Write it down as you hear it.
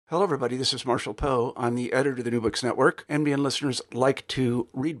Hello, everybody. This is Marshall Poe. I'm the editor of the New Books Network. NBN listeners like to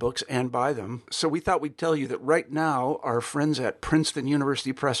read books and buy them. So we thought we'd tell you that right now, our friends at Princeton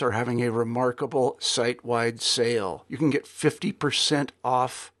University Press are having a remarkable site-wide sale. You can get 50%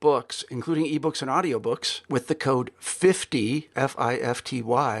 off books, including ebooks and audiobooks, with the code 50,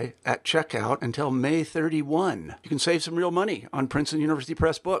 F-I-F-T-Y, at checkout until May 31. You can save some real money on Princeton University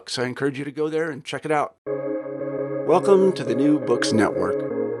Press books. I encourage you to go there and check it out. Welcome to the New Books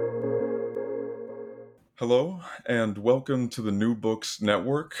Network. Hello, and welcome to the New Books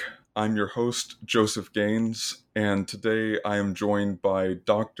Network. I'm your host, Joseph Gaines, and today I am joined by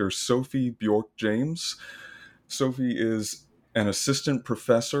Dr. Sophie Bjork-James. Sophie is an assistant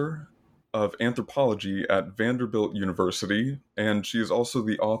professor of anthropology at Vanderbilt University, and she is also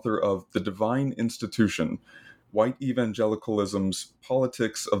the author of The Divine Institution, White Evangelicalism's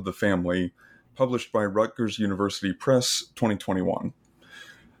Politics of the Family, published by Rutgers University Press, 2021.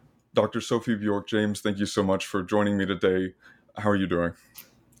 Dr. Sophie Bjork-James, thank you so much for joining me today. How are you doing?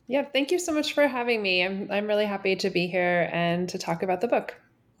 Yeah, thank you so much for having me. I'm really happy to be here and to talk about the book.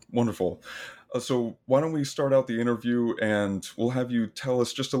 Wonderful. So why don't we start out the interview and we'll have you tell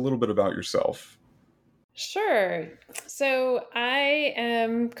us just a little bit about yourself. Sure. So I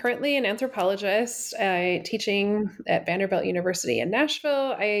am currently an anthropologist teaching at Vanderbilt University in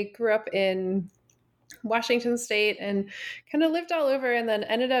Nashville. I grew up in Washington State and kind of lived all over, and then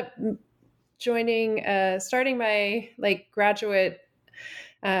ended up starting my graduate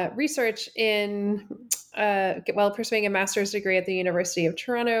research while pursuing a master's degree at the University of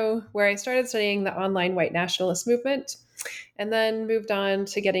Toronto, where I started studying the online white nationalist movement, and then moved on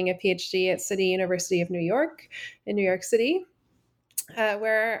to getting a PhD at City University of New York in New York City,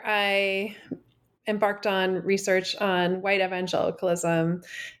 where I embarked on research on white evangelicalism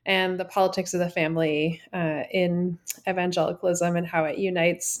and the politics of the family in evangelicalism and how it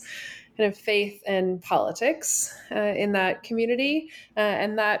unites kind of faith and politics in that community.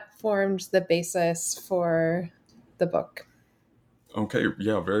 And that formed the basis for the book. Okay,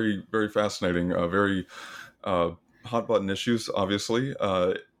 yeah, very, very fascinating. Very hot button issues, obviously,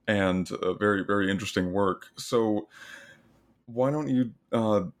 and very, very interesting work. So why don't you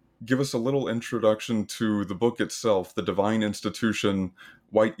give us a little introduction to the book itself, The Divine Institution,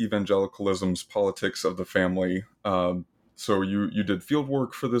 White Evangelicalism's Politics of the Family. So you did field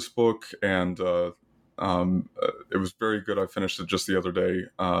work for this book, and it was very good. I finished it just the other day.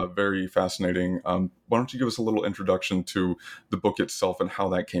 Very fascinating. Why don't you give us a little introduction to the book itself and how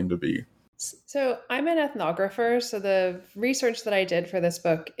that came to be? So I'm an ethnographer. So the research that I did for this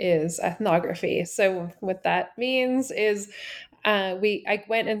book is ethnography. So what that means is I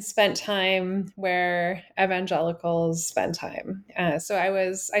went and spent time where evangelicals spend time. So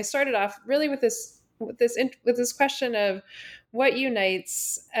I started off really with this question of what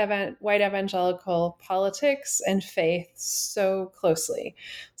unites white evangelical politics and faith so closely.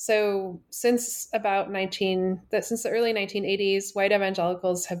 So since the early 1980s, white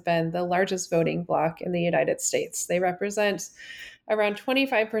evangelicals have been the largest voting bloc in the United States. They represent around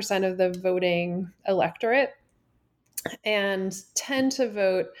 25% of the voting electorate and tend to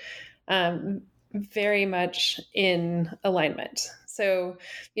vote very much in alignment. So,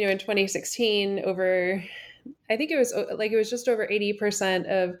 in 2016, it was just over 80%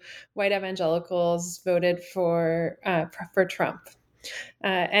 of white evangelicals voted for Trump.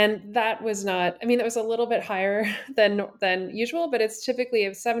 And that was not, it was a little bit higher than usual, but it's typically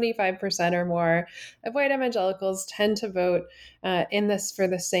of 75% or more of white evangelicals tend to vote for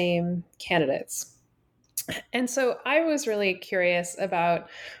the same candidates. And so I was really curious about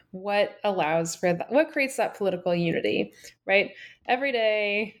what creates that political unity, right? Every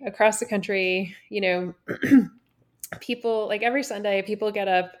day across the country, people, like every Sunday, people get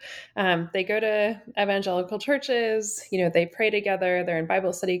up, they go to evangelical churches, they pray together, they're in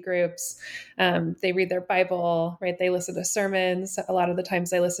Bible study groups, they read their Bible, right? They listen to sermons. A lot of the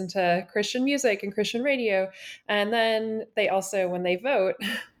times they listen to Christian music and Christian radio. And then they also, when they vote,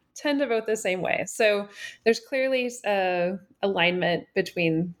 tend to vote the same way. So there's clearly alignment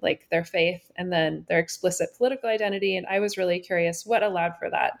between their faith and then their explicit political identity. And I was really curious what allowed for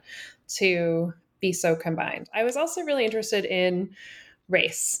that to be so combined. I was also really interested in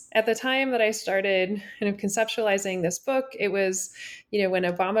race. At the time that I started kind of conceptualizing this book, it was, when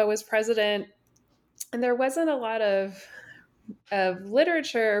Obama was president, and there wasn't a lot of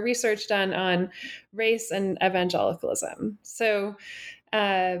literature or research done on race and evangelicalism. So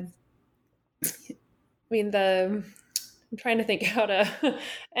I'm trying to think how to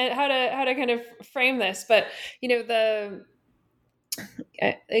kind of frame this, but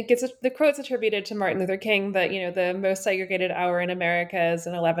it gets the quote's attributed to Martin Luther King that, the most segregated hour in America is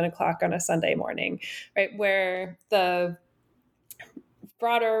an 11 o'clock on a Sunday morning, right? Where the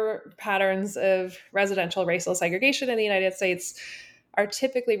broader patterns of residential racial segregation in the United States are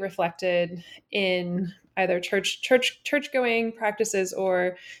typically reflected in either church going practices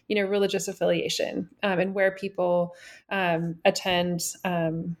or religious affiliation, and where people attend,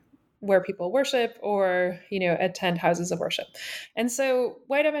 where people worship or attend houses of worship. And so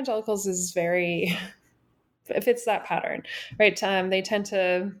white evangelicals is very fits that pattern, right? They tend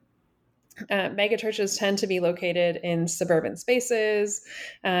to megachurches tend to be located in suburban spaces.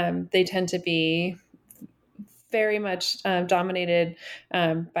 They tend to be very much dominated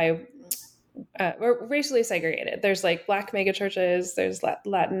by or racially segregated. There's like Black megachurches, there's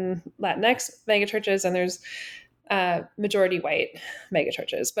Latinx megachurches, and there's majority white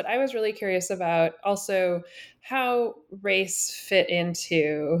megachurches. But I was really curious about also how race fit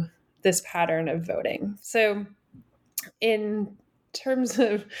into this pattern of voting. So in terms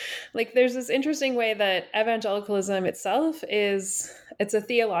of there's this interesting way that evangelicalism itself it's a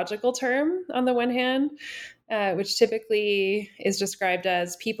theological term on the one hand, which typically is described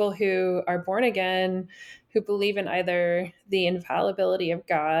as people who are born again, who believe in either the infallibility of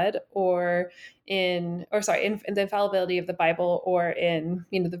God in the infallibility of the Bible, or in,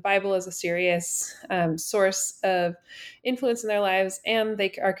 the Bible is a serious source of influence in their lives, and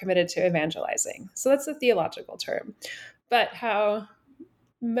they are committed to evangelizing. So that's a theological term. But how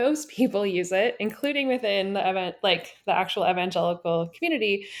most people use it, including within the actual evangelical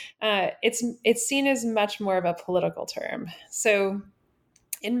community, it's seen as much more of a political term. So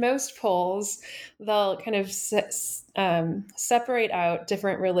in most polls, they'll kind of separate out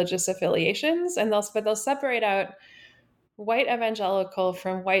different religious affiliations, and they'll separate out white evangelical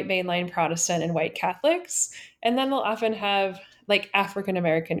from white mainline Protestant and white Catholics, and then they'll often have African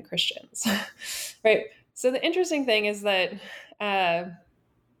American Christians, right? So the interesting thing is that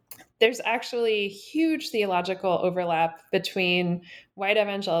there's actually huge theological overlap between white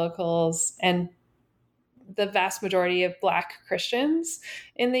evangelicals and the vast majority of Black Christians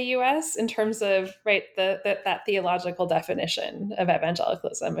in the U.S. in terms of that theological definition of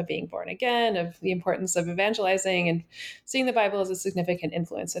evangelicalism, of being born again, of the importance of evangelizing and seeing the Bible as a significant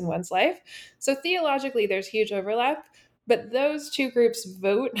influence in one's life. So theologically, there's huge overlap, but those two groups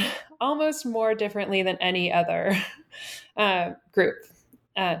vote almost more differently than any other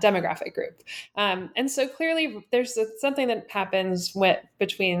demographic group. And so clearly there's something that happens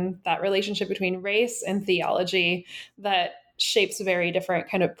between that relationship between race and theology that shapes very different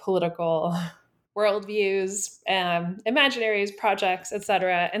kind of political worldviews, imaginaries, projects,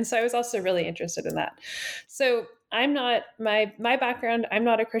 etc. And so I was also really interested in that. So I'm not my background. I'm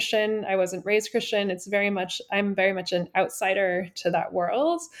not a Christian. I wasn't raised Christian. I'm very much an outsider to that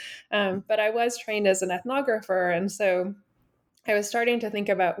world. But I was trained as an ethnographer, and so I was starting to think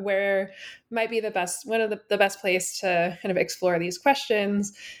about where might be the best place to kind of explore these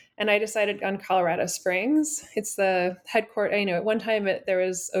questions. And I decided on Colorado Springs. It's the headquarters. At one time there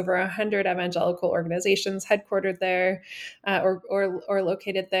was over 100 evangelical organizations headquartered there, or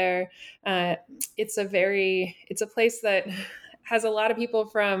located there. It's a place that has a lot of people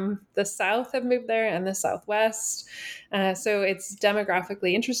from the South have moved there, and the Southwest. So it's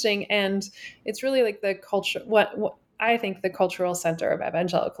demographically interesting, and it's really like the culture. What I think the cultural center of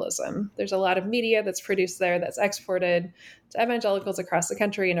evangelicalism. There's a lot of media that's produced there that's exported to evangelicals across the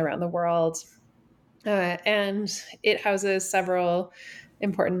country and around the world. And it houses several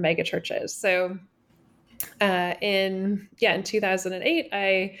important megachurches. So in 2008,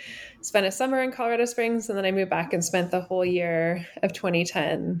 I spent a summer in Colorado Springs, and then I moved back and spent the whole year of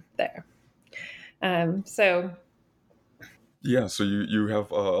 2010 there. Yeah, so you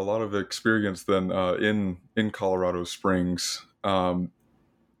have a lot of experience then in Colorado Springs. I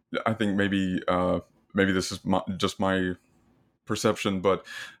think maybe this is just my perception, but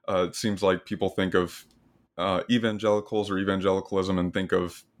it seems like people think of evangelicals or evangelicalism and think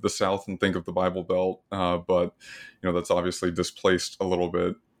of the South and think of the Bible Belt, but that's obviously displaced a little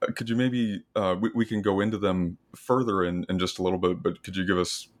bit. Could you maybe we can go into them further in just a little bit, but could you give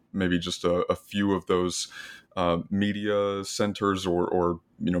us maybe just a few of those media centers or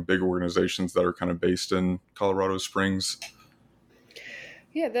big organizations that are kind of based in Colorado Springs?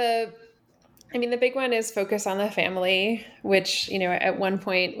 Yeah, the big one is Focus on the Family, which, at one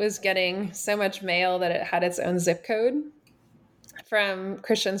point was getting so much mail that it had its own zip code from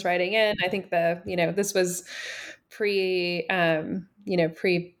Christians writing in. I think this was pre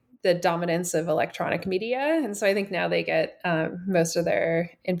the dominance of electronic media. And so I think now they get most of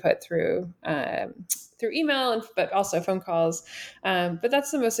their input through email, but also phone calls. But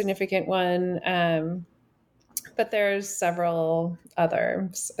that's the most significant one. But there's several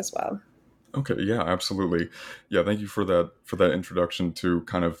others as well. Okay, yeah, absolutely. Yeah, thank you for that introduction to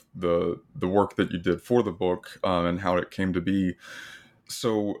kind of the work that you did for the book, and how it came to be.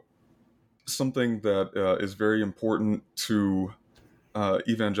 So something that is very important to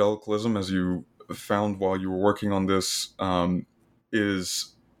evangelicalism, as you found while you were working on this,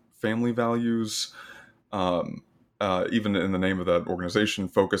 is family values. Um, Even in the name of that organization,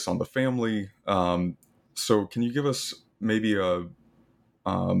 focus on the family. So can you give us maybe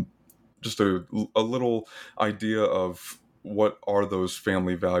um, just a little idea of what are those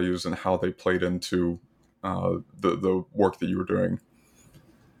family values and how they played into the work that you were doing?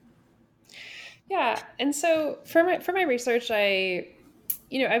 Yeah, and so for my research, I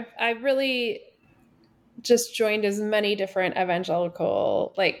really just joined as many different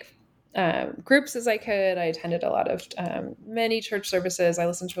evangelical groups as I could. I attended a lot of many church services. I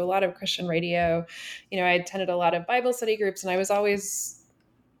listened to a lot of Christian radio. I attended a lot of Bible study groups, and I was always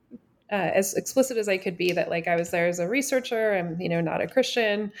as explicit as I could be that I was there as a researcher. I'm not a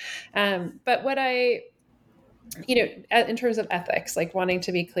Christian, but what I in terms of ethics, wanting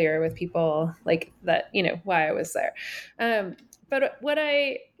to be clear with people that, why I was there. But what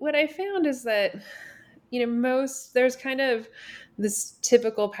I found is that, there's kind of this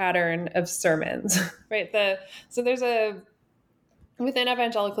typical pattern of sermons, right? So there's within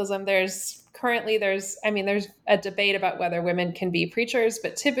evangelicalism, there's a debate about whether women can be preachers,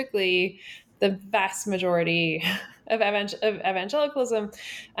 but typically the vast majority of evangelicalism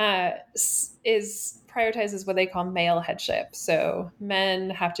prioritizes what they call male headship. So men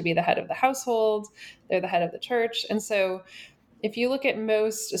have to be the head of the household, they're the head of the church. And so if you look at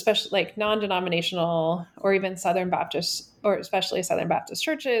most, especially non-denominational or even Southern Baptist, or especially Southern Baptist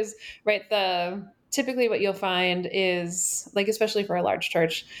churches, right, typically what you'll find is, especially for a large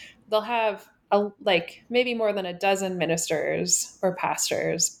church, they'll have maybe more than a dozen ministers or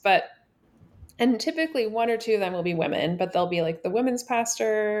pastors, and typically one or two of them will be women, but they'll be the women's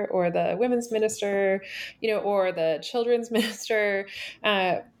pastor or the women's minister, or the children's minister.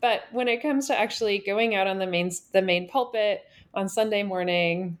 But when it comes to actually going out on the main pulpit on Sunday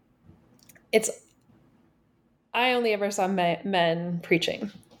morning, I only ever saw men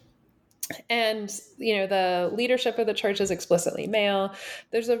preaching. And, the leadership of the church is explicitly male.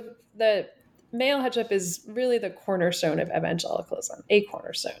 The male headship is really the cornerstone of evangelicalism, a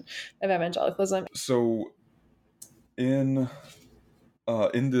cornerstone of evangelicalism. So in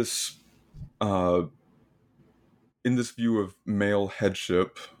this uh, in this view of male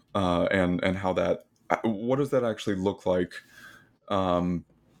headship, and how that, what does that actually look like?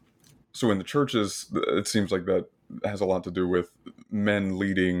 So in the churches, it seems like that has a lot to do with men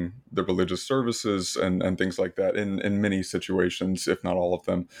leading the religious services and things like that in many situations, if not all of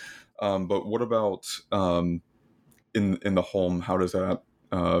them. But what about in the home? How does that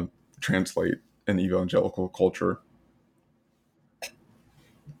translate in evangelical culture?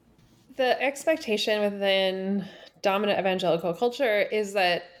 The expectation within dominant evangelical culture is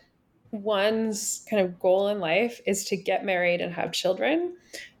that one's kind of goal in life is to get married and have children,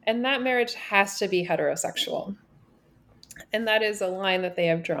 and that marriage has to be heterosexual. And that is a line that they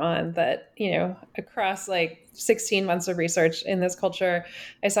have drawn that, across 16 months of research in this culture,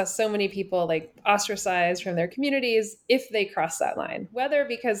 I saw so many people ostracized from their communities if they cross that line, whether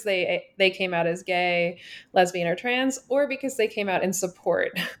because they came out as gay, lesbian, or trans, or because they came out in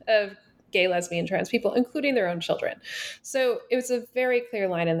support of gay, lesbian, trans people, including their own children. So it was a very clear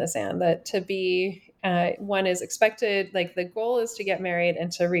line in the sand that to be one is expected, the goal is to get married and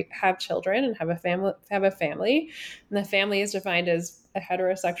to have children and have a family. And the family is defined as a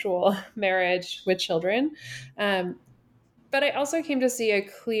heterosexual marriage with children. But I also came to see a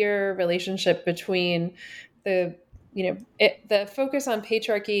clear relationship between the focus on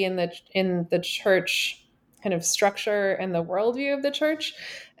patriarchy in the church kind of structure and the worldview of the church,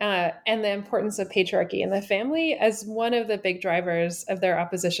 and the importance of patriarchy in the family as one of the big drivers of their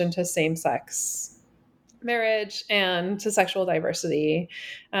opposition to same-sex marriage and to sexual diversity,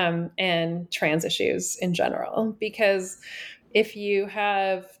 and trans issues in general. Because if you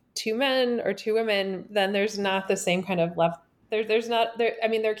have two men or two women, then there's not the same kind of love. There's not there. I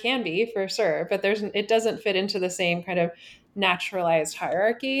mean, there can be for sure, but it doesn't fit into the same kind of naturalized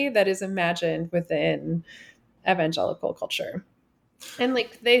hierarchy that is imagined within evangelical culture. And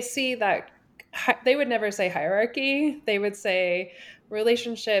they see that they would never say hierarchy. They would say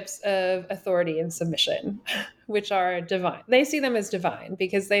relationships of authority and submission, which are divine. They see them as divine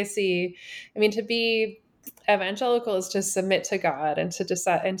because they see, I mean, to be evangelical is to submit to God and to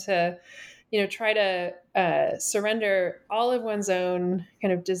decide and to, try to surrender all of one's own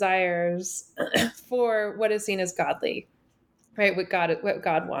kind of desires for what is seen as godly, right? What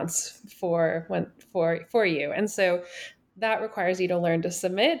God wants for you, and so that requires you to learn to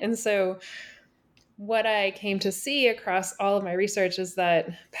submit. And so what I came to see across all of my research is that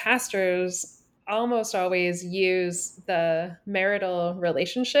pastors almost always use the marital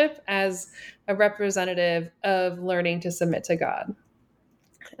relationship as a representative of learning to submit to God.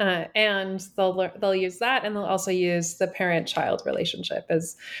 And they'll use that, and they'll also use the parent-child relationship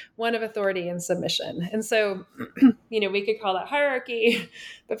as one of authority and submission. And so, we could call that hierarchy,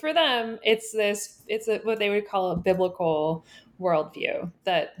 but for them, it's what they would call a biblical worldview.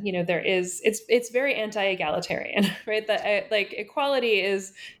 That it's very anti-egalitarian, right? That like equality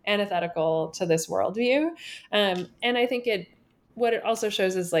is antithetical to this worldview, and I think what it also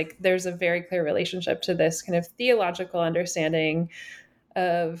shows is like there's a very clear relationship to this kind of theological understanding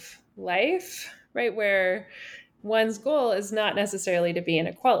of life, right? Where one's goal is not necessarily to be in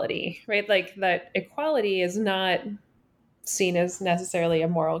equality, right? Like that equality is not seen as necessarily a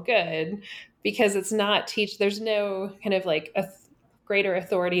moral good because it's not there's no kind of like a greater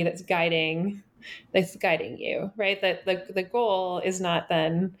authority that's guiding you, right? That the goal is not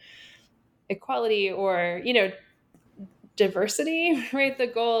then equality or, diversity, right? The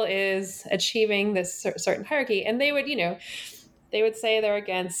goal is achieving this certain hierarchy. And they would say they're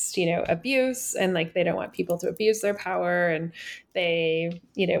against, abuse, and like they don't want people to abuse their power. And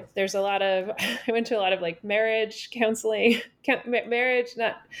there's a lot of, I went to a lot of like marriage counseling, marriage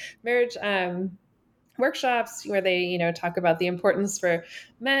workshops where they, talk about the importance for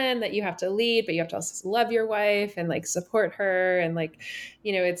men that you have to lead, but you have to also love your wife and like support her. And like,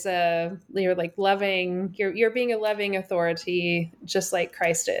 you're like you're being a loving authority, just like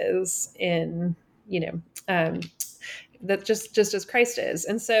Christ is in, that just as Christ is.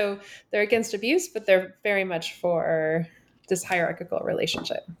 And so they're against abuse, but they're very much for this hierarchical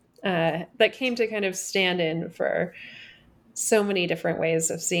relationship that came to kind of stand in for so many different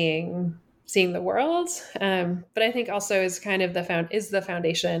ways of seeing the world. But I think also is kind of the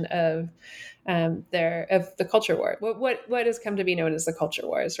foundation of the culture war. What has come to be known as the culture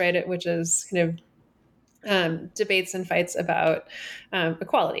wars, right? Which is kind of debates and fights about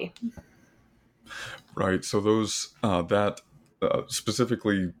equality. Right. So those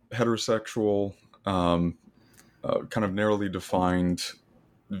specifically heterosexual, kind of narrowly defined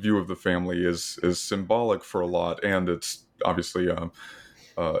view of the family is symbolic for a lot, and it's obviously a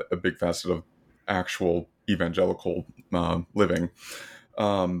big facet of actual evangelical living,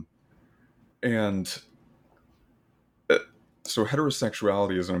 and so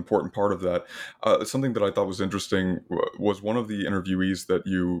heterosexuality is an important part of that. Something that I thought was interesting was one of the interviewees that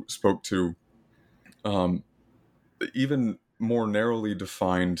you spoke to. Even more narrowly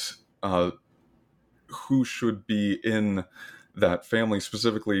defined who should be in that family.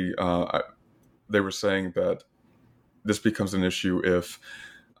 Specifically, they were saying that this becomes an issue if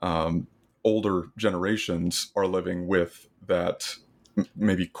older generations are living with that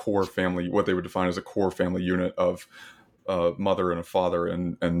maybe core family, what they would define as a core family unit of a mother and a father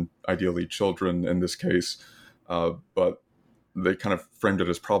and ideally children in this case. But they kind of framed it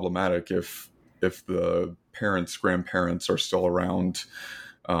as problematic if the parents, grandparents are still around.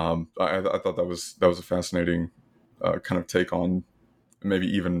 I thought that was a fascinating kind of take on maybe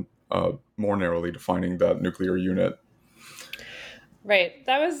even more narrowly defining that nuclear unit. Right.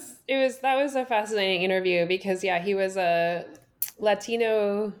 That was a fascinating interview because he was a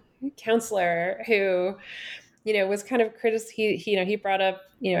Latino counselor who, was kind of he brought up,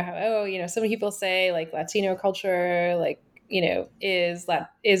 how, some people say like Latino culture, like, is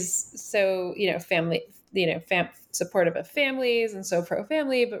so, family, supportive of families and so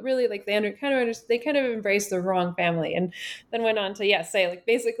pro-family, but really like they kind of embrace the wrong family, and then went on to say like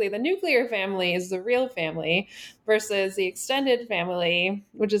basically the nuclear family is the real family versus the extended family,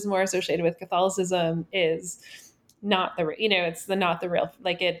 which is more associated with Catholicism, is not not the real,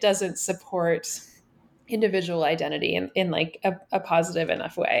 like it doesn't support individual identity in like a positive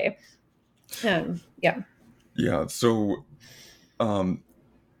enough way. So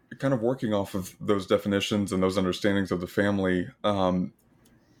kind of working off of those definitions and those understandings of the family,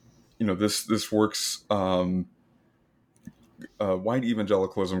 this works. White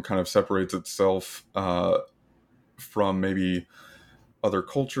evangelicalism kind of separates itself from maybe other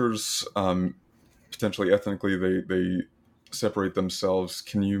cultures, potentially ethnically. They separate themselves.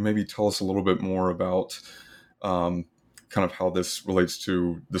 Can you maybe tell us a little bit more about kind of how this relates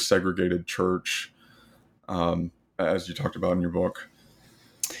to the segregated church, as you talked about in your book?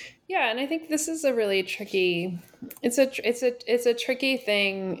 Yeah, and I think this is a really tricky. It's a tricky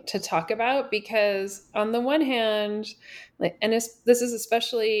thing to talk about, because on the one hand, like, and this is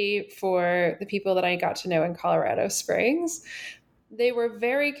especially for the people that I got to know in Colorado Springs, they were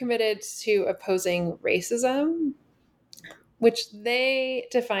very committed to opposing racism, which they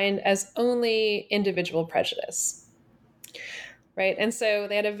defined as only individual prejudice. Right. And so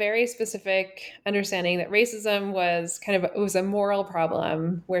they had a very specific understanding that racism was it was a moral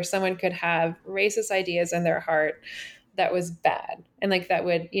problem where someone could have racist ideas in their heart that was bad. And like that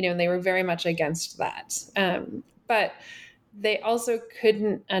would, and they were very much against that. But they also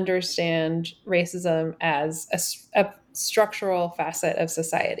couldn't understand racism as a structural facet of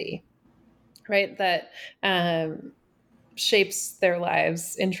society, right? That shapes their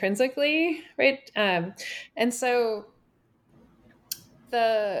lives intrinsically, right? And so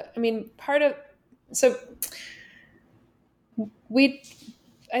part of, so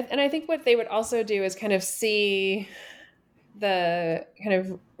I think what they would also do is kind of see the kind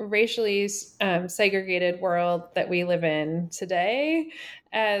of racially segregated world that we live in today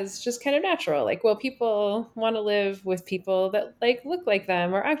as just kind of natural. Like, well, people want to live with people that like look like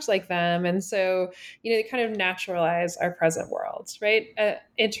them or act like them, and so they kind of naturalize our present world, right?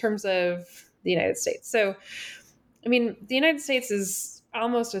 In terms of the United States. So the United States is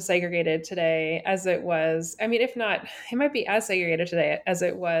almost as segregated today as it was. If not, it might be as segregated today as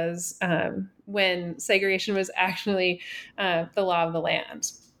it was when segregation was actually the law of the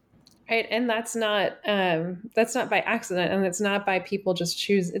land. Right. And that's not by accident, and it's not by people just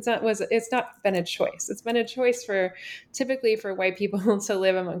choose. It's not been a choice. It's been a choice typically for white people to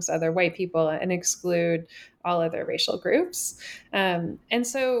live amongst other white people and exclude all other racial groups. And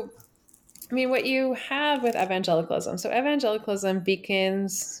so what you have with evangelicalism. So evangelicalism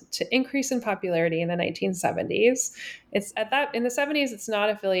begins to increase in popularity in the 1970s. It's in the 70s, it's not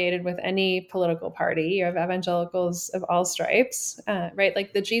affiliated with any political party. You have evangelicals of all stripes, right?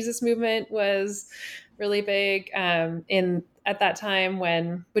 Like the Jesus movement was really big at that time,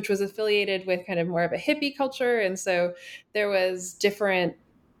 which was affiliated with kind of more of a hippie culture. And so there was different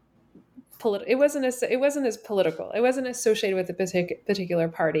it wasn't as political. It wasn't associated with a particular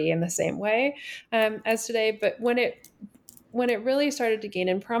party in the same way as today. But when it really started to gain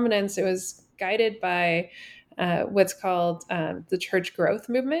in prominence, it was guided by what's called the church growth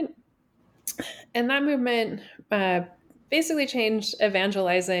movement, and that movement basically changed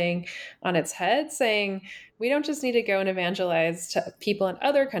evangelizing on its head, saying we don't just need to go and evangelize to people in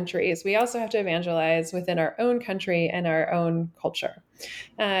other countries. We also have to evangelize within our own country and our own culture.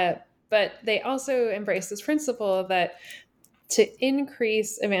 But they also embrace this principle that to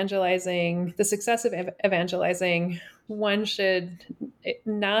increase evangelizing, the success of evangelizing, one should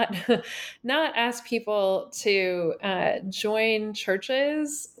not ask people to join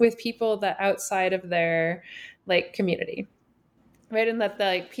churches with people that outside of their community. Right. And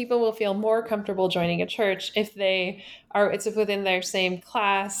that people will feel more comfortable joining a church if it's within their same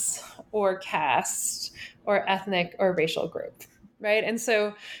class or caste or ethnic or racial group. Right. And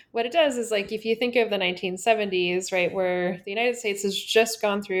so what it does is if you think of the 1970s, right, where the United States has just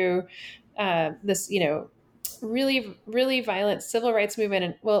gone through this, really, really violent civil rights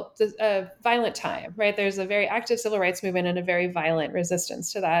movement and violent time, right? There's a very active civil rights movement and a very violent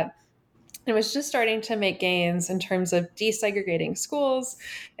resistance to that. It was just starting to make gains in terms of desegregating schools.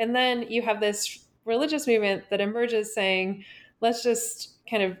 And then you have this religious movement that emerges saying, let's just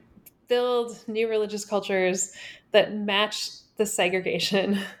kind of build new religious cultures that match the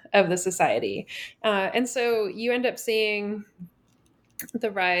segregation of the society. And so you end up seeing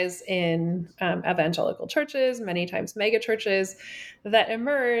the rise in evangelical churches, many times mega churches, that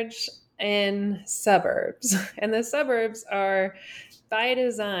emerge in suburbs. And the suburbs are by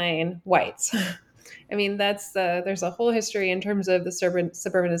design whites. There's a whole history in terms of the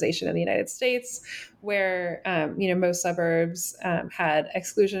suburbanization in the United States, where most suburbs had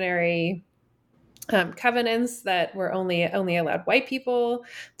exclusionary covenants that were only allowed white people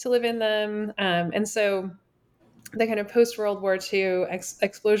to live in them, and so the kind of post-World War II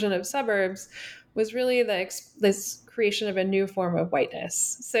explosion of suburbs was really this creation of a new form of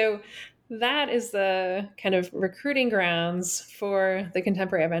whiteness. So that is the kind of recruiting grounds for the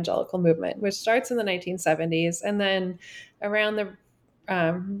contemporary evangelical movement, which starts in the 1970s, and then around the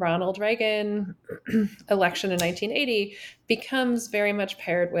Ronald Reagan election in 1980 becomes very much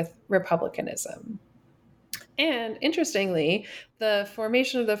paired with republicanism. And interestingly, the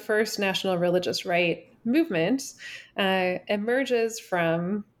formation of the first national religious right movement emerges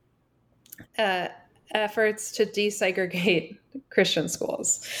from efforts to desegregate Christian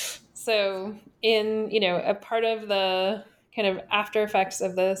schools. So, in a part of the kind of after effects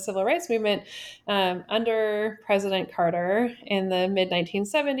of the civil rights movement, under President Carter in the mid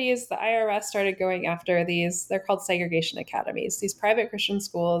 1970s, the IRS started going after these. They're called segregation academies, these private Christian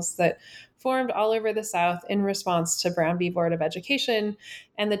schools that formed all over the South in response to Brown v. Board of Education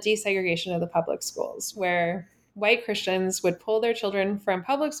and the desegregation of the public schools, where white Christians would pull their children from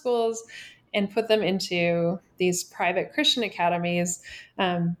public schools and put them into these private Christian academies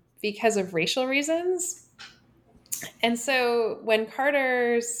because of racial reasons. And so when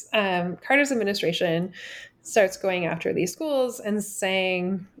Carter's administration starts going after these schools and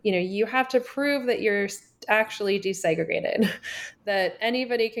saying, you have to prove that you're actually desegregated, that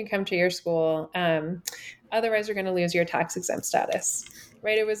anybody can come to your school, otherwise you're going to lose your tax exempt status.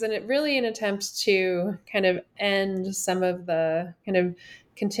 Right? It was really an attempt to kind of end some of the kind of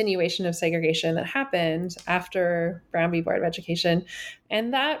continuation of segregation that happened after Brown v. Board of Education.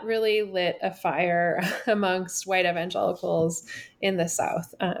 And that really lit a fire amongst white evangelicals in the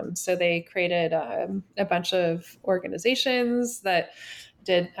South. So they created a bunch of organizations that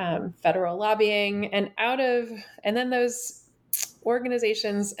did federal lobbying, and then those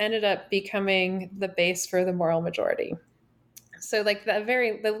organizations ended up becoming the base for the moral majority. So like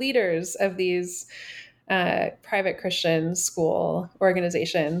the leaders of these private Christian school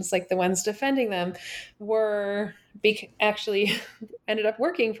organizations, like the ones defending them, actually ended up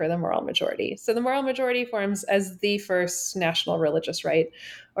working for the moral majority. So the moral majority forms as the first national religious right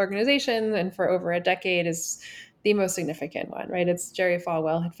organization, and for over a decade is the most significant one, right? It's Jerry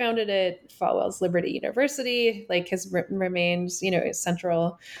Falwell had founded it. Falwell's Liberty University, has remained,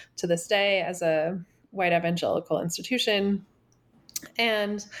 central to this day as a white evangelical institution.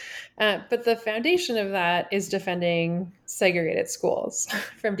 And but the foundation of that is defending segregated schools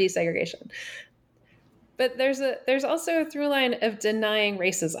from desegregation. But there's also a through line of denying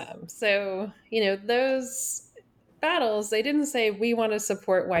racism. So, those battles, they didn't say we want to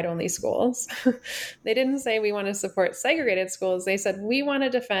support white only schools. They didn't say we want to support segregated schools. They said we want to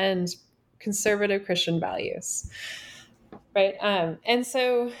defend conservative Christian values. Right. And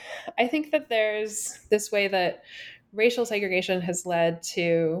so I think that there's this way that racial segregation has led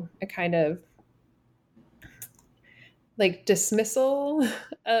to a kind of dismissal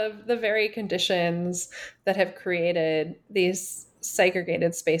of the very conditions that have created these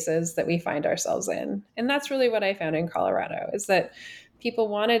segregated spaces that we find ourselves in. And that's really what I found in Colorado, is that people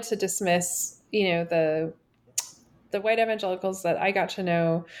wanted to dismiss, the white evangelicals that I got to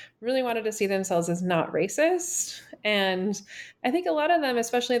know really wanted to see themselves as not racist. And I think a lot of them,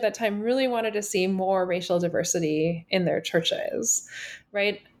 especially at that time, really wanted to see more racial diversity in their churches,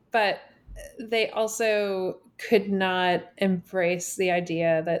 right? But they also could not embrace the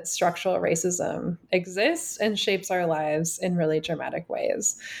idea that structural racism exists and shapes our lives in really dramatic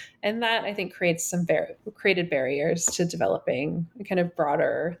ways. And that, I think, created barriers to developing kind of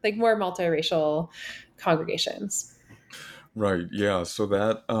broader, more multiracial congregations. Right. Yeah. So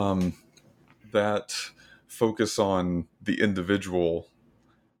that focus on the individual,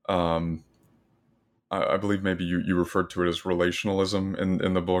 I believe maybe you referred to it as relationalism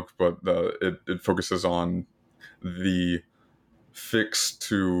in the book, but it focuses on the fix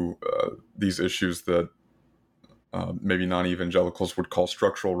to these issues that maybe non-evangelicals would call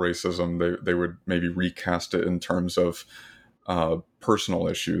structural racism. They would maybe recast it in terms of personal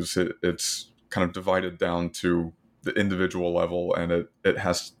issues. It's kind of divided down to the individual level, and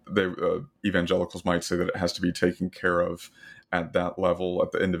evangelicals might say that it has to be taken care of at that level,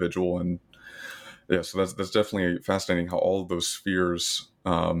 at the individual. And yeah, so that's definitely fascinating how all of those spheres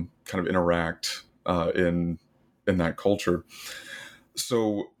kind of interact in that culture.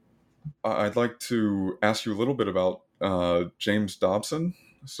 So I'd like to ask you a little bit about James Dobson.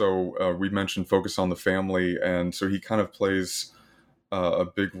 So we mentioned focus on the family, and so he kind of plays a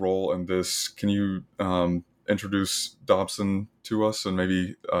big role in this. Can you introduce Dobson to us and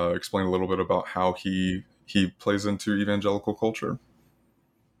maybe explain a little bit about how he plays into evangelical culture?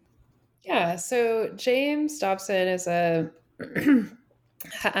 Yeah, so James Dobson is a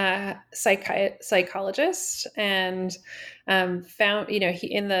psychologist, and found, he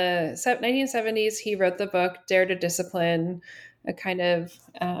in the 1970s, he wrote the book Dare to Discipline, a kind of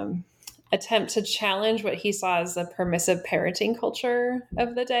attempt to challenge what he saw as the permissive parenting culture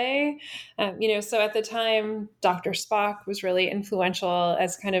of the day. So at the time, Dr. Spock was really influential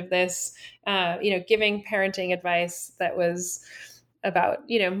as kind of this, giving parenting advice that was about,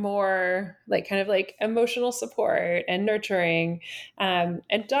 more like kind of like emotional support and nurturing. And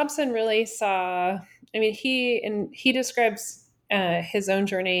Dobson really saw, he describes his own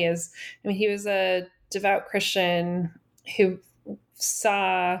journey as, he was a devout Christian who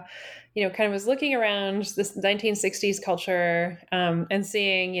saw, kind of was looking around this 1960s culture and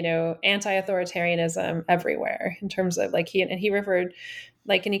seeing, anti-authoritarianism everywhere in terms of like he referred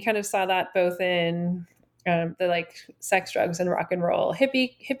like, and he kind of saw that both in the like sex, drugs, and rock and roll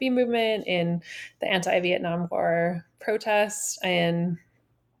hippie movement, in the anti-Vietnam War protests, and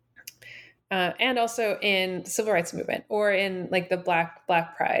also in the civil rights movement, or in like the Black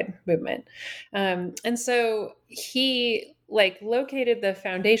Pride movement. And so he like located the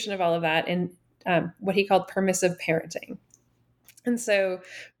foundation of all of that in what he called permissive parenting. And so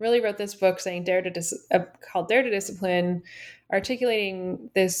really wrote this book saying called Dare to Discipline, articulating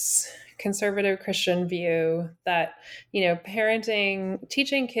this conservative Christian view that, parenting,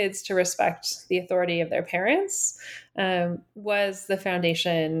 teaching kids to respect the authority of their parents was the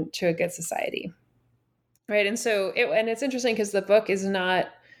foundation to a good society. Right. And so it's interesting because the book is not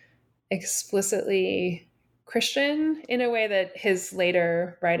explicitly Christian in a way that his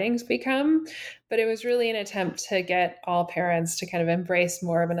later writings become, but it was really an attempt to get all parents to kind of embrace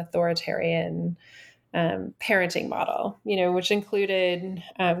more of an authoritarian parenting model, which included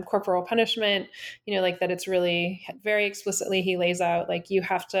corporal punishment, like that it's really very explicitly, he lays out like you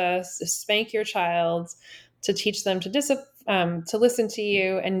have to spank your child to teach them to listen to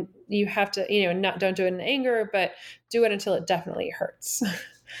you, and you have to, don't do it in anger, but do it until it definitely hurts.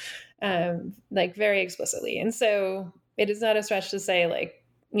 Like very explicitly. And so it is not a stretch to say like,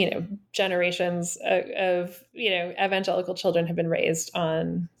 generations of evangelical children have been raised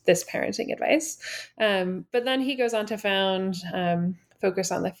on this parenting advice. But then he goes on to found Focus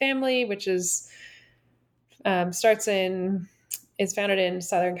on the Family, which is is founded in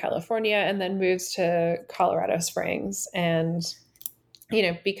Southern California and then moves to Colorado Springs, and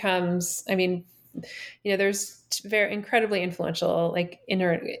becomes, there's very incredibly influential, like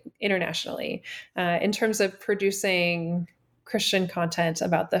internationally, in terms of producing Christian content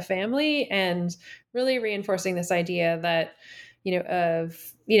about the family, and really reinforcing this idea that,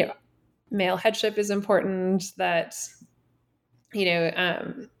 male headship is important, that,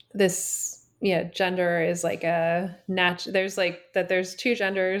 this, gender is like there's two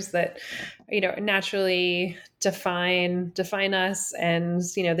genders that, naturally define us, and,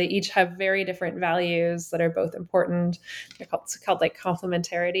 they each have very different values that are both important. They're called like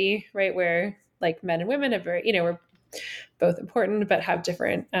complementarity, right? Where like men and women have very, we're both important, but have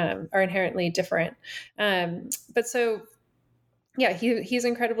different, are inherently different. But so, yeah, he's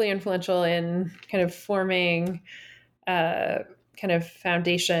incredibly influential in kind of forming kind of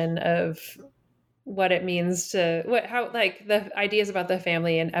foundation of what it means to how like the ideas about the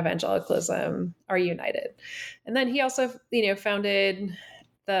family and evangelicalism are united. And then he also, founded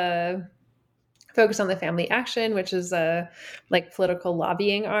the Focus on the Family Action, which is a like political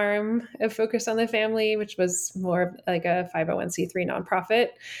lobbying arm of Focus on the Family, which was more like a 501c3 nonprofit.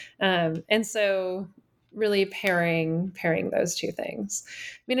 And so really pairing those two things.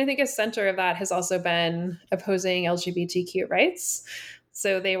 I think a center of that has also been opposing LGBTQ rights.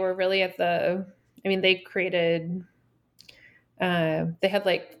 So they were really at they created, they had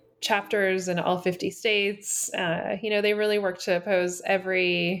like chapters in all 50 states. They really worked to oppose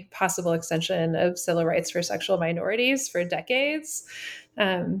every possible extension of civil rights for sexual minorities for decades.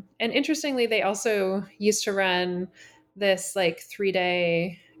 And interestingly, they also used to run this like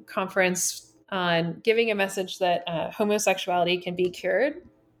 3-day conference on giving a message that homosexuality can be cured.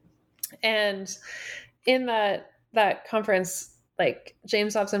 And in that conference, like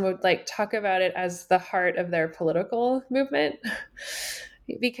James Dobson would like talk about it as the heart of their political movement.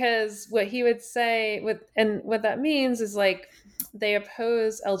 Because what he would say what that means is like they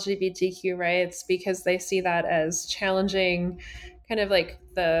oppose LGBTQ rights because they see that as challenging kind of like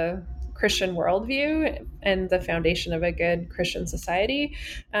the Christian worldview and the foundation of a good Christian society,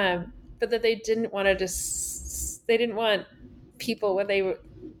 but that they didn't want they didn't want people when they were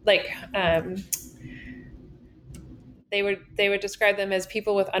like they would describe them as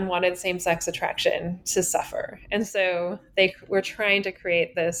people with unwanted same-sex attraction to suffer. And so they were trying to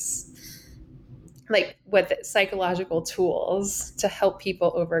create this, like, with psychological tools to help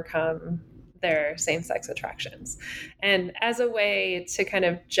people overcome their same-sex attractions. And as a way to kind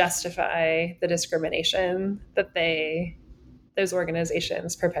of justify the discrimination that those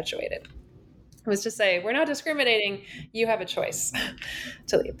organizations perpetuated. Was to say, we're not discriminating, you have a choice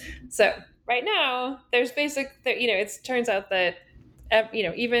to leave. So right now, there's it turns out that,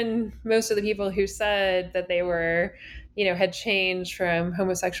 even most of the people who said that they were had changed from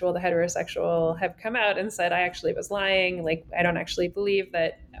homosexual to heterosexual have come out and said, I actually was lying. Like, I don't actually believe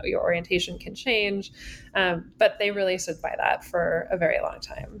that your orientation can change. But they really stood by that for a very long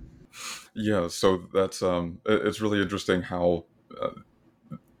time. Yeah, so that's it's really interesting how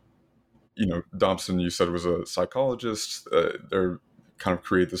Dobson, you said, was a psychologist. They're kind of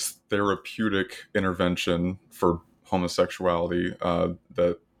create this therapeutic intervention for homosexuality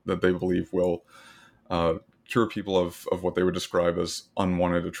that they believe will cure people of what they would describe as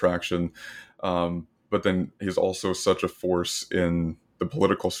unwanted attraction. But then he's also such a force in the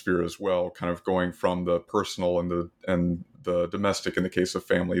political sphere as well, kind of going from the personal and the domestic in the case of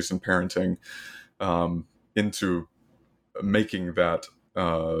families and parenting into making that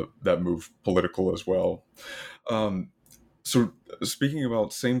move political as well. So speaking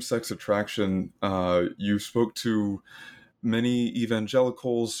about same-sex attraction, you spoke to many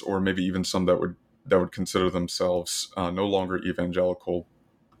evangelicals, or maybe even some that would consider themselves no longer evangelical,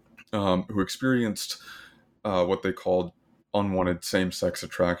 who experienced what they called unwanted same-sex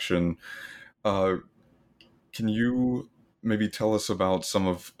attraction. Can you maybe tell us about some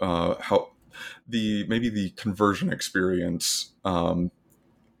of how the conversion experience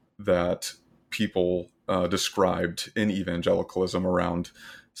that people described in evangelicalism around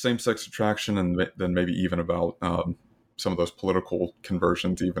same-sex attraction, and then maybe even about some of those political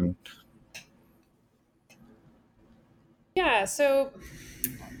conversions even? Yeah, so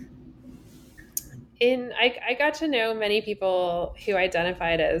I got to know many people who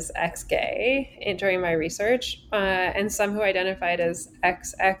identified as ex-gay during my research, and some who identified as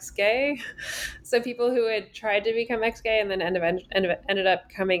ex-gay. So people who had tried to become ex-gay and then ended up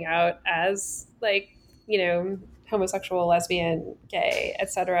coming out as, like, homosexual, lesbian, gay,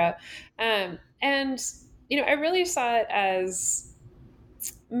 etc. And I really saw it as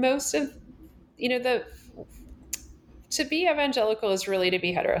most of the to be evangelical is really to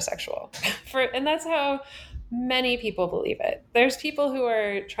be heterosexual. And that's how many people believe it. There's people who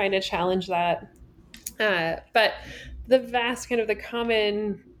are trying to challenge that, but the vast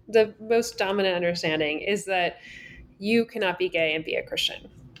the most dominant understanding is that you cannot be gay and be a Christian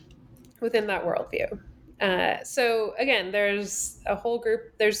within that worldview. So again, there's whole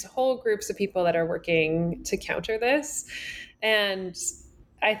groups of people that are working to counter this, and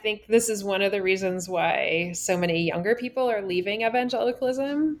I think this is one of the reasons why so many younger people are leaving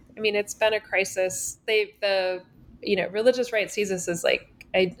evangelicalism. I mean, it's been a crisis. Religious right sees this as like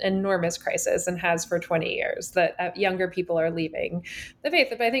an enormous crisis and has for 20 years, that younger people are leaving the faith.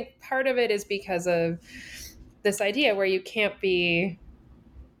 But I think part of it is because of this idea where you have to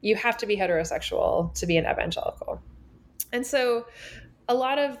be heterosexual to be an evangelical. And so a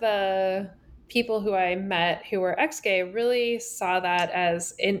lot of the people who I met who were ex-gay really saw that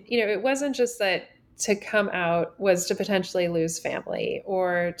as it wasn't just that to come out was to potentially lose family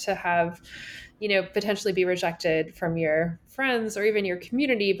or to have, potentially be rejected from your friends or even your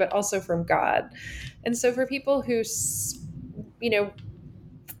community, but also from God. And so for people who,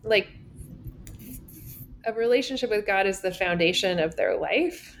 like, a relationship with God is the foundation of their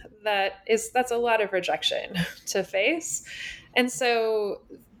life, that's a lot of rejection to face. And so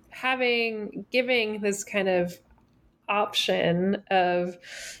giving this kind of option of,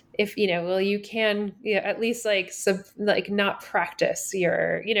 if you can at least not practice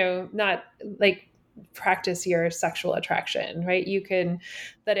your not like practice your sexual attraction, right?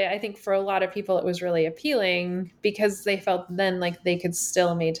 I think for a lot of people it was really appealing because they felt then like they could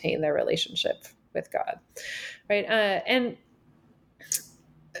still maintain their relationship with God, right? And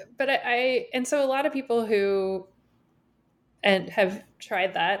so a lot of people who have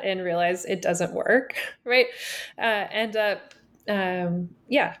tried that and realized it doesn't work, right? End up,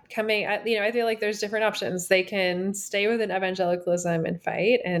 coming. I feel like there's different options. They can stay within evangelicalism and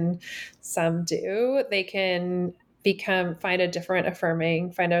fight, and some do. They can find an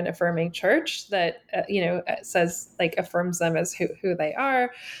affirming church that says, like, affirms them as who they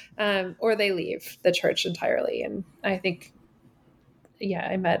are, or they leave the church entirely. And I think,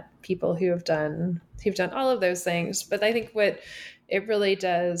 I met people who've done all of those things. But I think what it really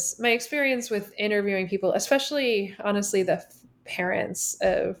does, my experience with interviewing people, especially honestly the parents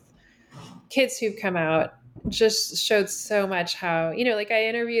of kids who've come out, just showed so much how, like, I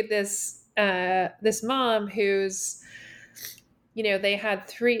interviewed this mom who's, they had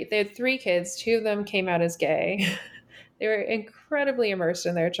three kids. Two of them came out as gay. They were incredibly immersed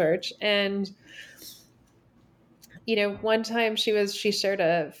in their church. And one time she shared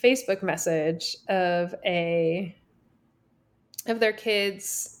a Facebook message of their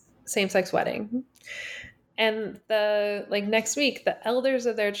kids' same-sex wedding. And the like next week, the elders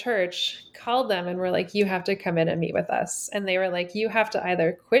of their church called them and were like, you have to come in and meet with us. And they were like, you have to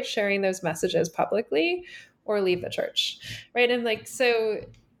either quit sharing those messages publicly or leave the church. Right. And like, so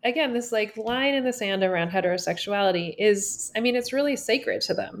again, this like line in the sand around heterosexuality is, I mean, it's really sacred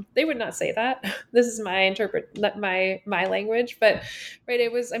to them. They would not say that. This is my my language, but right.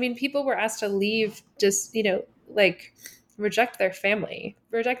 It was, I mean, people were asked to leave, just, like reject their family,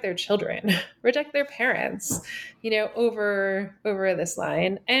 reject their children, reject their parents, over this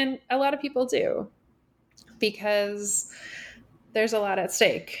line. And a lot of people do, because there's a lot at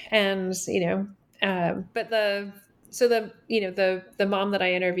stake. And, but the mom that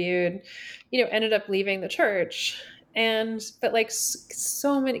I interviewed, ended up leaving the church. And, but like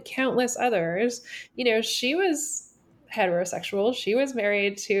so many countless others, she was heterosexual. She was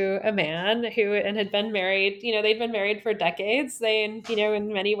married to a man and had been married, they'd been married for decades. They,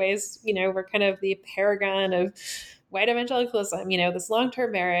 in many ways, were kind of the paragon of white evangelicalism, this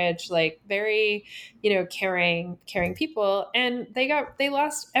long-term marriage, like very, caring people. And they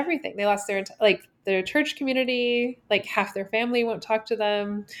lost everything. They lost their church community, like half their family won't talk to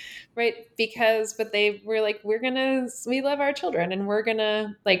them, right? But they were like, we love our children and we're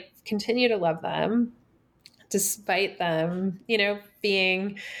gonna like continue to love them despite them,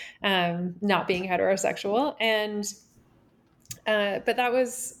 being, not being heterosexual. And, but that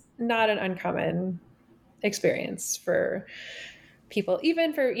was not an uncommon experience for people,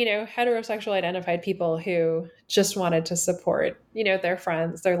 even for, heterosexual identified people who just wanted to support, their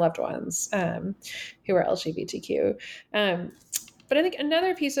friends, their loved ones, who are LGBTQ. But I think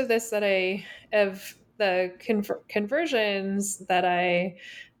another piece of this of the conversions that I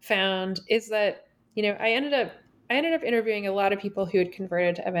found is that, I ended up interviewing a lot of people who had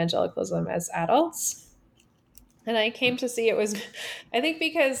converted to evangelicalism as adults. And I came to see it was, I think,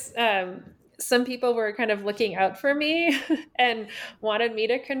 because some people were kind of looking out for me and wanted me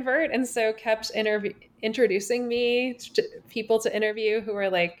to convert. And so kept introducing me to people to interview who were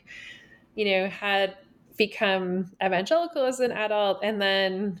like, had become evangelical as an adult, and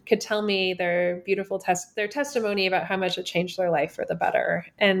then could tell me their beautiful their testimony about how much it changed their life for the better.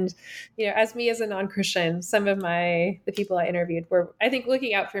 And, as me as a non-Christian, some of the people I interviewed were, I think,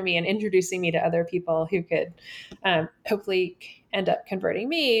 looking out for me and introducing me to other people who could hopefully end up converting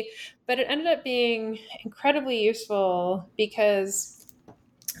me. But it ended up being incredibly useful because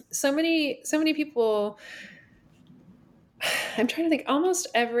so many people, I'm trying to think, almost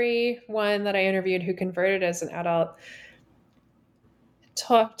everyone that I interviewed who converted as an adult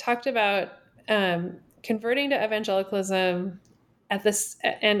talked about converting to evangelicalism at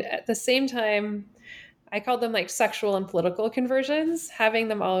the same time. I called them like sexual and political conversions, having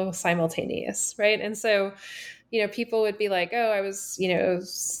them all simultaneous, right? And so, people would be like, oh, I was,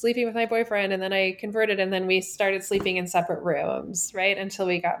 sleeping with my boyfriend and then I converted and then we started sleeping in separate rooms, right? Until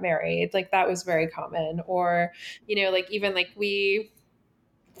we got married. Like that was very common. Or, like even like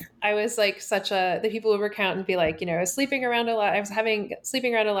I was like the people would recount and be like, I was sleeping around a lot. I was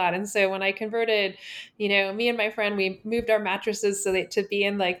sleeping around a lot. And so when I converted, me and my friend, we moved our mattresses to be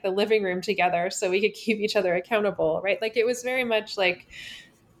in like the living room together so we could keep each other accountable, right? Like it was very much like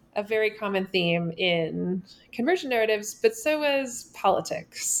a very common theme in conversion narratives, but so was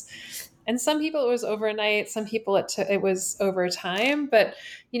politics. And some people it was overnight, some people it was over time. But,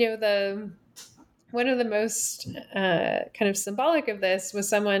 one of the most kind of symbolic of this was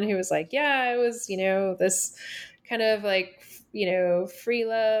someone who was like, yeah, I was, this kind of like, free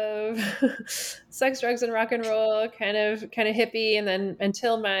love, sex, drugs, and rock and roll kind of hippie. And then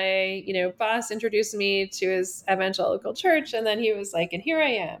until my, boss introduced me to his evangelical church. And then he was like, and here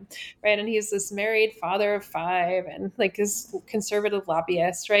I am. Right. And he's this married father of 5 and like this conservative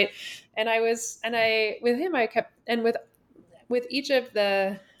lobbyist. Right. And with him, I kept, and with each of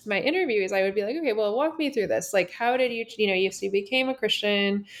my interviews, I would be like, okay, well, walk me through this. Like, how did you, you became a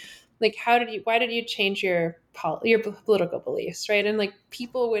Christian, like, why did you change your political beliefs? Right. And like,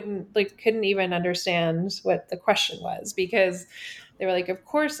 people couldn't even understand what the question was, because they were like, of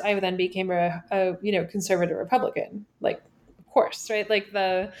course I then became a conservative Republican. Like, of course, right. Like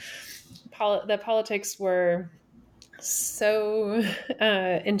the politics were so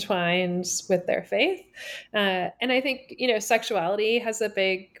entwined with their faith. And I think, sexuality has a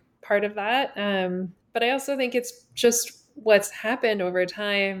big part of that. But I also think it's just what's happened over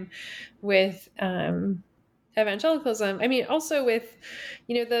time with evangelicalism, I mean, also with,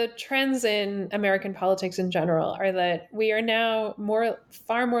 the trends in American politics in general are that we are now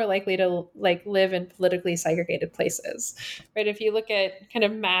far more likely to like live in politically segregated places, right? If you look at kind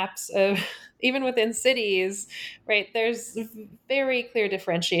of maps of even within cities, right, there's very clear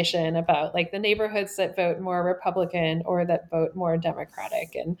differentiation about like the neighborhoods that vote more Republican or that vote more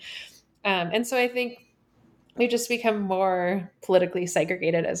Democratic. And so I think we've just become more politically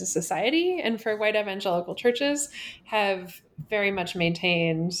segregated as a society. And for white evangelical churches have very much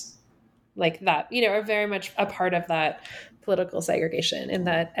maintained like that, are very much a part of that political segregation, in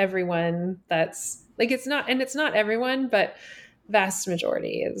that everyone that's like, it's not everyone, but vast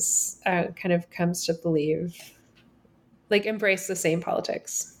majority is kind of comes to believe, like embrace the same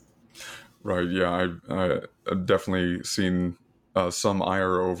politics. Right. Yeah. I've definitely seen some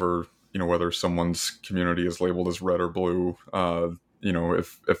ire over, whether someone's community is labeled as red or blue.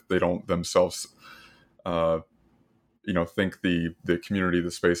 If they don't themselves, think the community,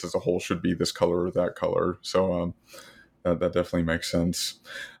 the space as a whole should be this color or that color. So that definitely makes sense.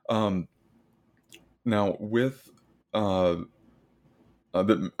 Now with I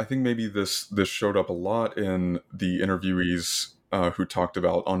think maybe this showed up a lot in the interviewees who talked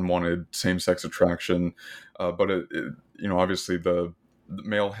about unwanted same-sex attraction, but obviously the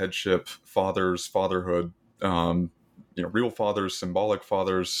male headship, fathers, fatherhood, real fathers, symbolic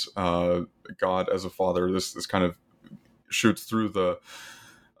fathers, God as a father. This kind of shoots through the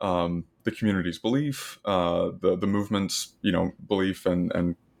community's belief, the movement's belief,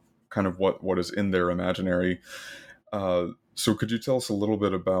 and kind of what is in their imaginary. So could you tell us a little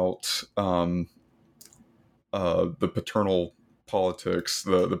bit about the paternal politics,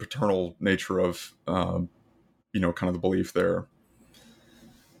 the paternal nature of, kind of the belief there?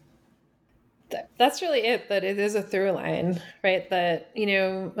 That's really it, that it is a through line, right? That,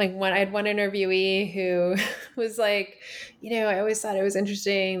 like I had one interviewee who was like, I always thought it was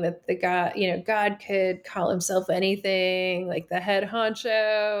interesting that God could call himself anything, like the head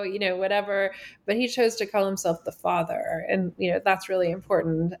honcho, whatever, but he chose to call himself the Father. And, that's really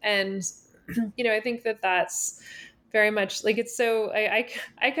important. And, I think that that's very much like, it's so I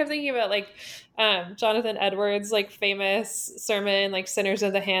kept thinking about like Jonathan Edwards' like famous sermon, like "Sinners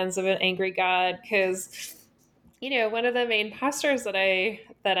in the Hands of an Angry God," because one of the main pastors that I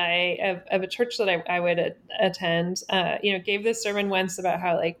of a church that I would attend, gave this sermon once about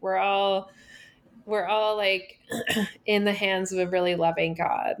how like we're all like in the hands of a really loving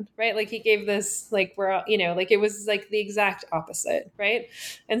God, right? Like he gave this, like, we're all, like it was like the exact opposite, right?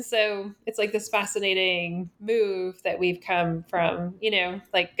 And so it's like this fascinating move that we've come from,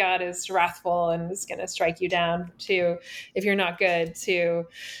 like God is wrathful and is going to strike you down, to, if you're not good, to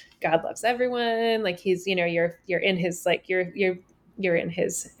God loves everyone. Like he's, you're in his, like, you're in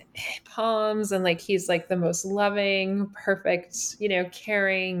his palms, and like he's like the most loving, perfect,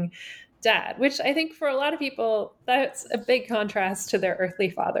 caring dad, which I think for a lot of people, that's a big contrast to their earthly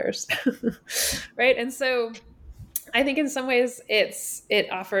fathers. Right. And so I think in some ways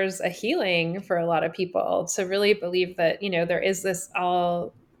it offers a healing for a lot of people to really believe that, there is this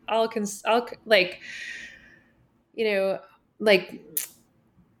like, like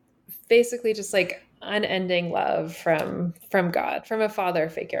basically just like unending love from God, from a father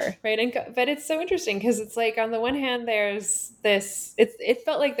figure, right? But it's so interesting because it's like, on the one hand, there's this, it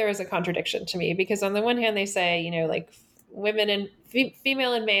felt like there was a contradiction to me, because on the one hand they say, like women and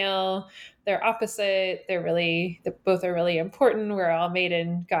female and male, they're opposite, both are really important, we're all made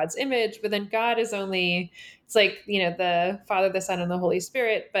in God's image, but then God is only, it's like, the Father, the Son, and the Holy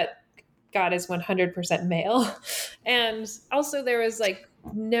Spirit, but God is 100% male. And also there was like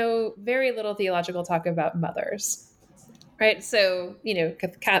very little theological talk about mothers, right? So,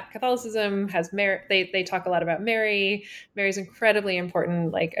 Catholicism has Mary, they talk a lot about Mary. Mary's incredibly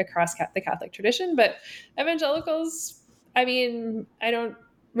important, like across the Catholic tradition, but evangelicals, I mean, I don't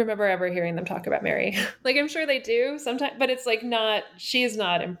remember ever hearing them talk about Mary. Like, I'm sure they do sometimes, but it's like she's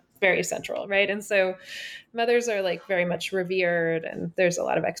not very central, right? And so mothers are like very much revered, and there's a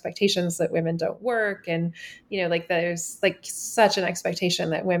lot of expectations that women don't work, and like there's like such an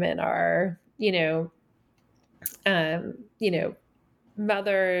expectation that women are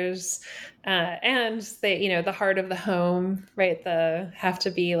mothers, and they the heart of the home, right? The have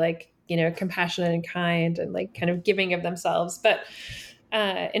to be like compassionate and kind and like kind of giving of themselves. But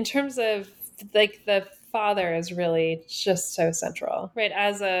in terms of like the father is really just so central, right?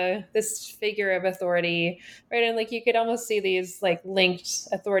 As this figure of authority, right? And like you could almost see these like linked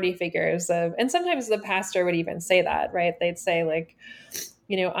authority figures and sometimes the pastor would even say that, right? They'd say like,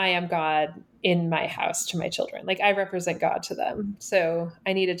 I am God in my house to my children. Like I represent God to them. So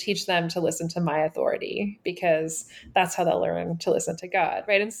I need to teach them to listen to my authority because that's how they'll learn to listen to God.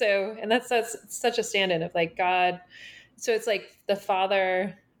 Right. And that's such a stand-in of like God. So it's like the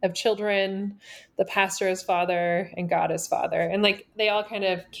father of children, the pastor is father, and God is father. And like they all kind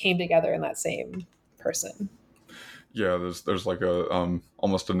of came together in that same person. Yeah, there's like a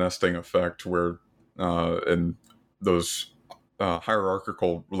almost a nesting effect where in those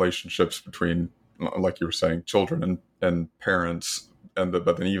hierarchical relationships between, like you were saying, children and parents,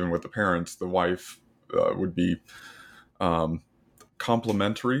 but then even with the parents, the wife would be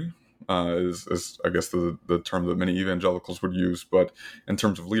complementary. Is I guess the term that many evangelicals would use, but in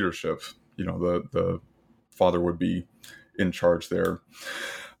terms of leadership, the father would be in charge there.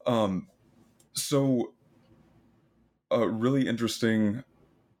 So really interesting.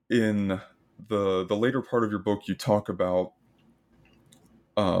 In the later part of your book, you talk about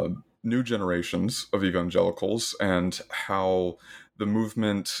new generations of evangelicals and how the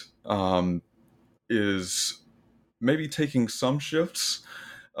movement is maybe taking some shifts.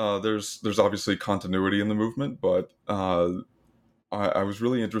 There's obviously continuity in the movement, but I was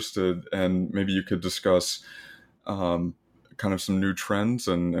really interested, and maybe you could discuss kind of some new trends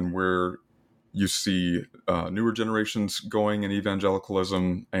and where you see newer generations going in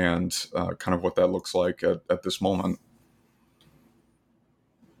evangelicalism and kind of what that looks like at this moment.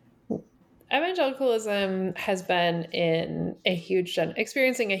 Evangelicalism has been in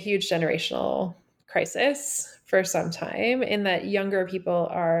experiencing a huge generational crisis for some time, in that younger people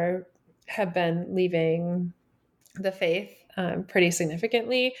have been leaving the faith pretty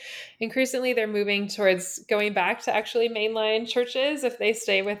significantly. Increasingly, they're moving towards going back to actually mainline churches if they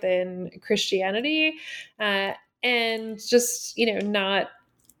stay within Christianity, and just not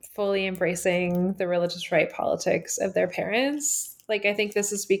fully embracing the religious right politics of their parents. Like I think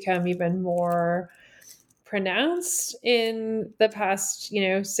this has become even more pronounced in the past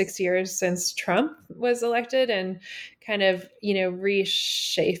 6 years since Trump was elected, and kind of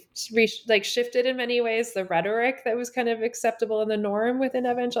shifted in many ways the rhetoric that was kind of acceptable in the norm within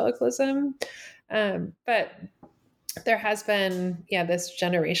evangelicalism. But there has been this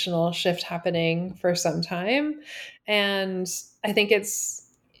generational shift happening for some time, and I think it's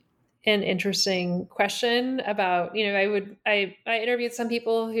an interesting question about I interviewed some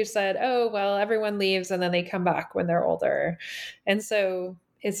people who said, oh well, everyone leaves and then they come back when they're older, and so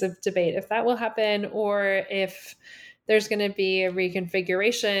it's a debate if that will happen or if there's going to be a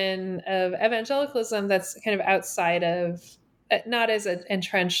reconfiguration of evangelicalism that's kind of outside of, not as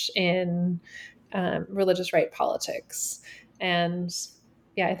entrenched in religious right politics. And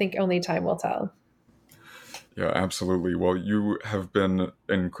I think only time will tell. Yeah, absolutely. Well, you have been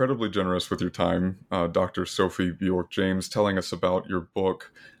incredibly generous with your time, Dr. Sophie Bjork-James, telling us about your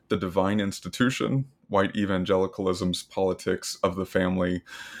book, The Divine Institution, White Evangelicalism's Politics of the Family.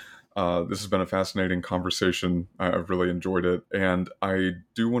 This has been a fascinating conversation. I've really enjoyed it. And I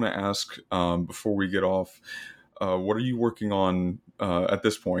do want to ask, before we get off, what are you working on at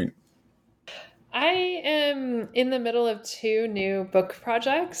this point? I am in the middle of 2 new book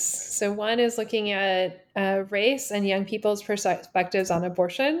projects. So one is looking at race and young people's perspectives on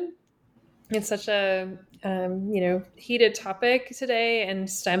abortion. It's such a heated topic today and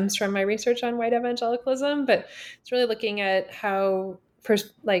stems from my research on white evangelicalism, but it's really looking at how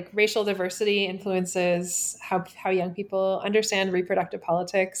racial diversity influences how young people understand reproductive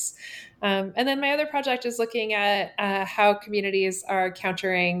politics. And then my other project is looking at how communities are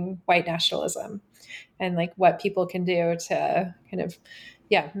countering white nationalism and like what people can do to kind of,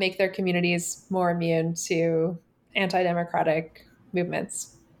 make their communities more immune to anti-democratic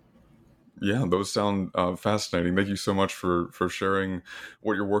movements. Yeah, those sound fascinating. Thank you so much for sharing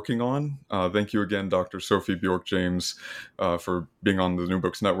what you're working on. Thank you again, Dr. Sophie Bjork-James, for being on the New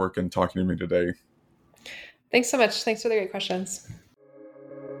Books Network and talking to me today. Thanks so much. Thanks for the great questions.